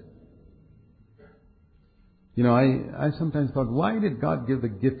accept it. I sometimes thought, why did God give the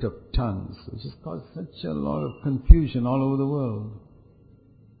gift of tongues? It just caused such a lot of confusion all over the world.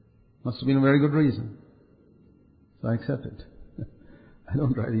 Must have been a very good reason. So I accept it. I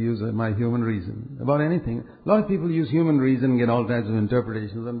don't try to use my human reason about anything. A lot of people use human reason and get all types of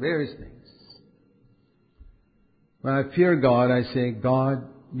interpretations on various things. When I fear God, I say, God,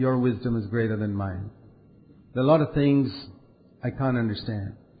 your wisdom is greater than mine. There are a lot of things I can't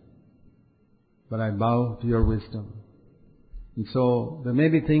understand, but I bow to your wisdom. And so there may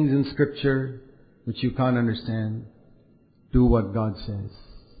be things in Scripture which you can't understand. Do what God says.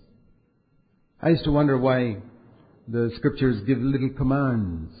 I used to wonder why the Scriptures give little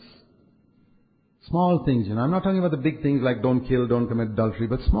commands. Small things, I'm not talking about the big things like don't kill, don't commit adultery,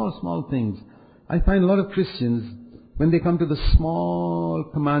 but small things. I find a lot of Christians, when they come to the small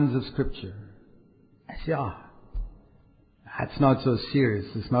commands of Scripture, I say, that's not so serious.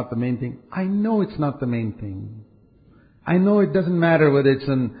 It's not the main thing. I know it's not the main thing. I know it doesn't matter whether it's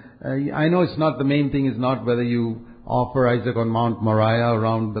I know it's not the main thing is not whether you offer Isaac on Mount Moriah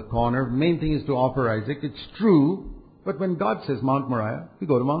around the corner. The main thing is to offer Isaac. It's true. But when God says Mount Moriah, we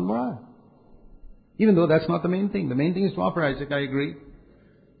go to Mount Moriah. Even though that's not the main thing. The main thing is to offer Isaac, I agree.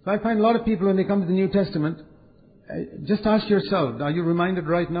 So I find a lot of people when they come to the New Testament, just ask yourself, are you reminded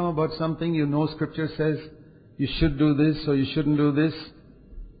right now about something you know Scripture says you should do this or you shouldn't do this?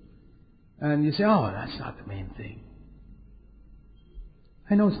 And you say, that's not the main thing.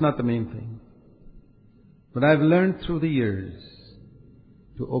 I know it's not the main thing. But I've learned through the years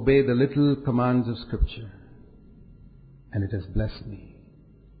to obey the little commands of Scripture. And it has blessed me.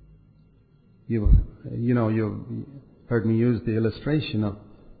 You've heard me use the illustration of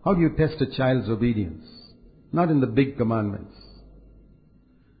how do you test a child's obedience? Not in the big commandments.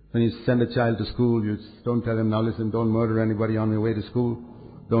 When you send a child to school, you don't tell him, now listen, don't murder anybody on your way to school.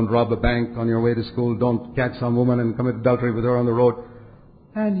 Don't rob a bank on your way to school. Don't catch some woman and commit adultery with her on the road.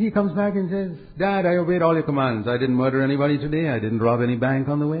 And he comes back and says, Dad, I obeyed all your commands. I didn't murder anybody today. I didn't rob any bank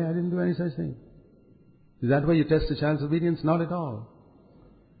on the way. I didn't do any such thing. Is that why you test a child's obedience? Not at all.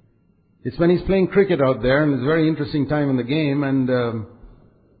 It's when he's playing cricket out there, and it's a very interesting time in the game, and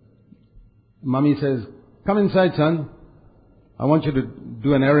Mommy says, come inside, son. I want you to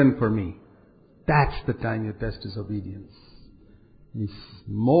do an errand for me. That's the time you test his obedience.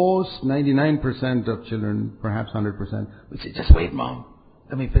 Most 99% of children, perhaps 100%, will say, just wait, Mom.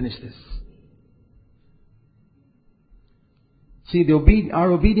 Let me finish this. See,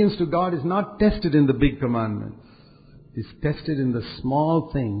 our obedience to God is not tested in the big commandments. It's tested in the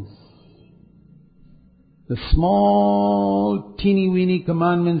small things. The small, teeny-weeny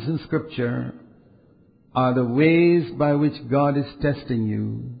commandments in Scripture are the ways by which God is testing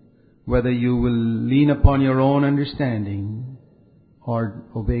you, whether you will lean upon your own understanding or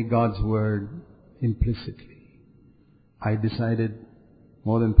obey God's Word implicitly. I decided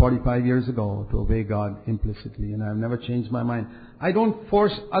more than 45 years ago to obey God implicitly, and I've never changed my mind. I don't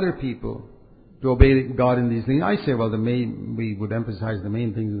force other people to obey God in these things. I say, we would emphasize the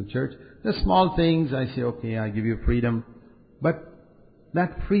main things in the church. The small things, I say, okay, I give you freedom. But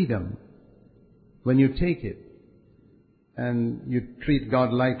that freedom, when you take it and you treat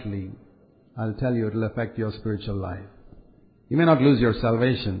God lightly, I'll tell you, it'll affect your spiritual life. You may not lose your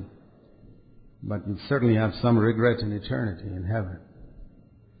salvation, but you'll certainly have some regret in eternity in heaven.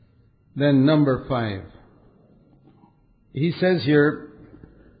 Then number 5. He says here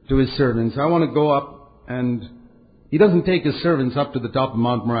to his servants, I want to go up, and he doesn't take his servants up to the top of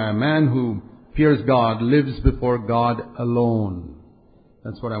Mount Moriah. A man who fears God lives before God alone.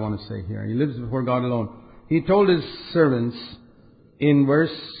 That's what I want to say here. He lives before God alone. He told his servants in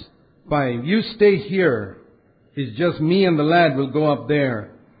verse 5, you stay here. It's just me and the lad will go up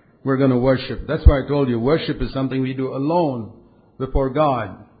there. We're going to worship. That's why I told you, worship is something we do alone before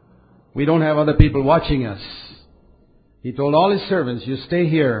God. We don't have other people watching us. He told all his servants, you stay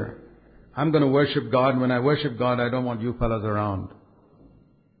here. I'm going to worship God. When I worship God, I don't want you fellas around.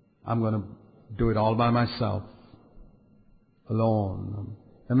 I'm going to do it all by myself. Alone.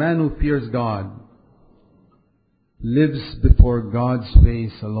 A man who fears God lives before God's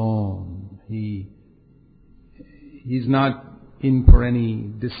face alone. He's not in for any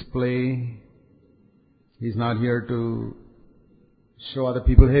display. He's not here to show other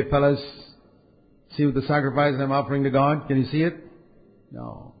people, hey fellas, see what the sacrifice I'm offering to God? Can you see it?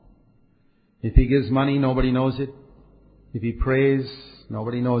 No. If he gives money, nobody knows it. If he prays,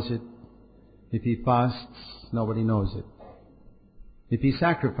 nobody knows it. If he fasts, nobody knows it. If he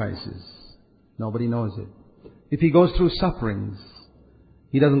sacrifices, nobody knows it. If he goes through sufferings,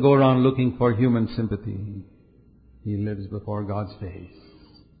 he doesn't go around looking for human sympathy. He lives before God's face.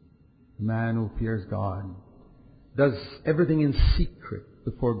 The man who fears God does everything in secret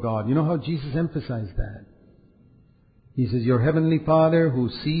before God. You know how Jesus emphasized that? He says, your heavenly Father who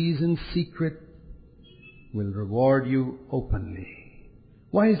sees in secret will reward you openly.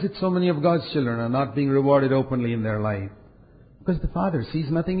 Why is it so many of God's children are not being rewarded openly in their life? Because the Father sees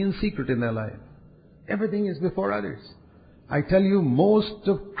nothing in secret in their life. Everything is before others. I tell you, most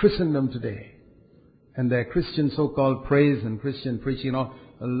of Christendom today, and their Christian so-called praise and Christian preaching,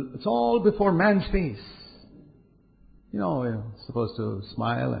 it's all before man's face. We're supposed to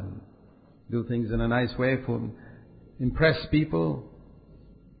smile and do things in a nice way to impress people.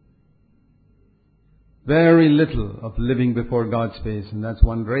 Very little of living before God's face, and that's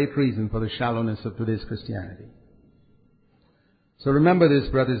one great reason for the shallowness of today's Christianity. So remember this,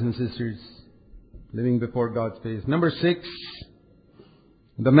 brothers and sisters, living before God's face. Number 6,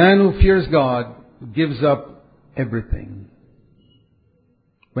 the man who fears God gives up everything.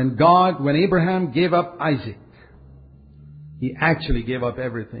 When Abraham gave up Isaac, he actually gave up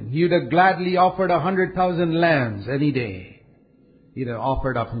everything. He would have gladly offered 100,000 lambs any day. He'd have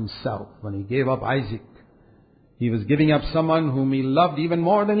offered up himself. When he gave up Isaac, he was giving up someone whom he loved even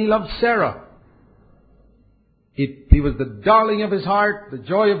more than he loved Sarah. He was the darling of his heart, the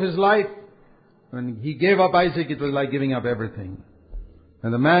joy of his life. When he gave up Isaac, it was like giving up everything.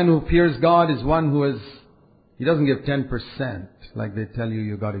 And the man who fears God is one he doesn't give 10% like they tell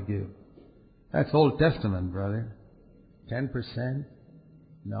you got to give. That's Old Testament, brother. 10%?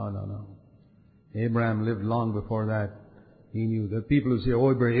 No. Abraham lived long before that. He knew. The people who say,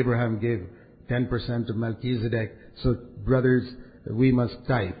 Abraham gave 10% to Melchizedek, so brothers, we must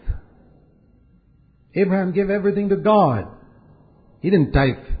tithe. Abraham gave everything to God. He didn't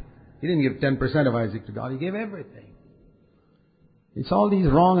tithe. He didn't give 10% of Isaac to God. He gave everything. It's all these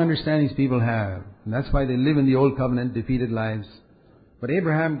wrong understandings people have. And that's why they live in the old covenant, defeated lives. But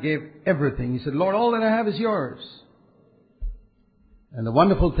Abraham gave everything. He said, Lord, all that I have is yours. And the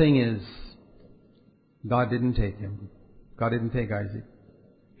wonderful thing is, God didn't take him. God didn't take Isaac.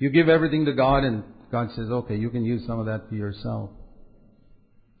 You give everything to God and God says, okay, you can use some of that for yourself.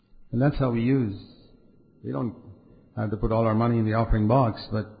 And that's how we use. We don't have to put all our money in the offering box,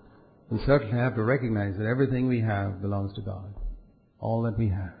 but we certainly have to recognize that everything we have belongs to God. All that we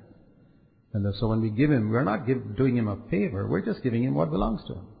have. And so when we give Him, we're not doing Him a favor. We're just giving Him what belongs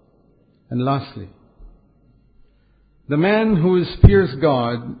to Him. And lastly, the man who fears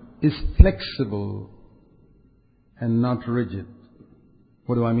God is flexible and not rigid.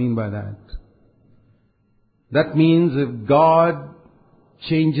 What do I mean by that? That means if God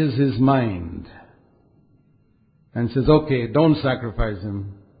changes His mind and says, okay, don't sacrifice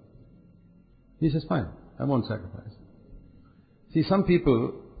him, He says, fine, I won't sacrifice. See, some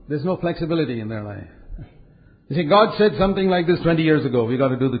people, there's no flexibility in their life. You see, God said something like this 20 years ago. We've got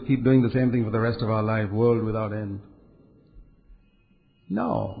to keep doing the same thing for the rest of our life, world without end.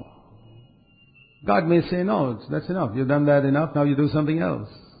 No. God may say, no, that's enough. You've done that enough. Now you do something else.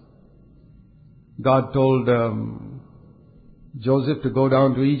 God told Joseph to go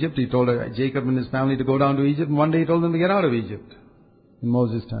down to Egypt. He told Jacob and his family to go down to Egypt. And one day He told them to get out of Egypt in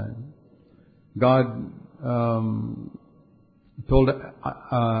Moses' time. God told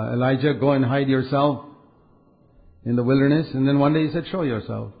Elijah, go and hide yourself in the wilderness. And then one day He said, show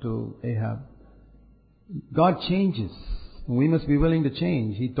yourself to Ahab. God changes. We must be willing to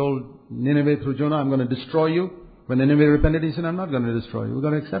change. He told Nineveh through Jonah, I'm going to destroy you. When Nineveh repented, He said, I'm not going to destroy you. We've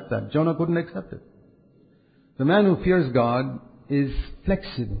got to accept that. Jonah couldn't accept it. The man who fears God is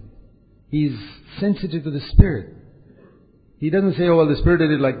flexible. He's sensitive to the Spirit. He doesn't say, oh, well, the Spirit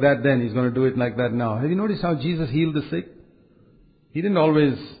did it like that then. He's going to do it like that now. Have you noticed how Jesus healed the sick? He didn't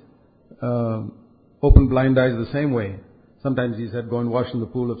always open blind eyes the same way. Sometimes He said, go and wash in the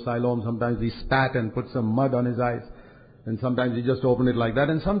pool of Siloam. Sometimes He spat and put some mud on his eyes. And sometimes He just opened it like that.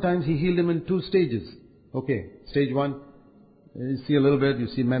 And sometimes He healed him in 2 stages. Okay, stage 1, you see a little bit, you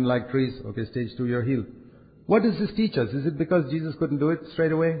see men like trees. Okay, stage 2, you're healed. What does this teach us? Is it because Jesus couldn't do it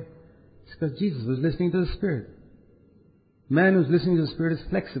straight away? It's because Jesus was listening to the Spirit. Man who's listening to the Spirit is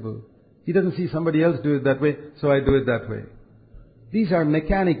flexible. He doesn't see somebody else do it that way, so I do it that way. These are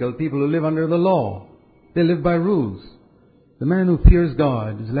mechanical people who live under the law. They live by rules. The man who fears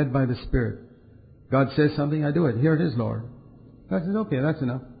God is led by the Spirit. God says something, I do it. Here it is, Lord. God says, okay, that's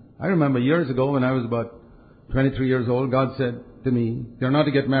enough. I remember years ago when I was about 23 years old, God said to me, you're not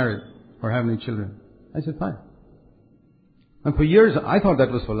to get married or have any children. I said, fine. And for years, I thought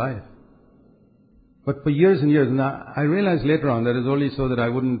that was for life. But for years and years, and I realized later on that it was only so that I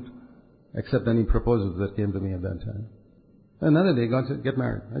wouldn't accept any proposals that came to me at that time. Another day, God said, get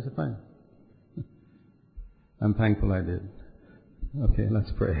married. I said, fine. I'm thankful I did. Okay,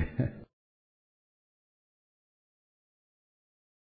 let's pray.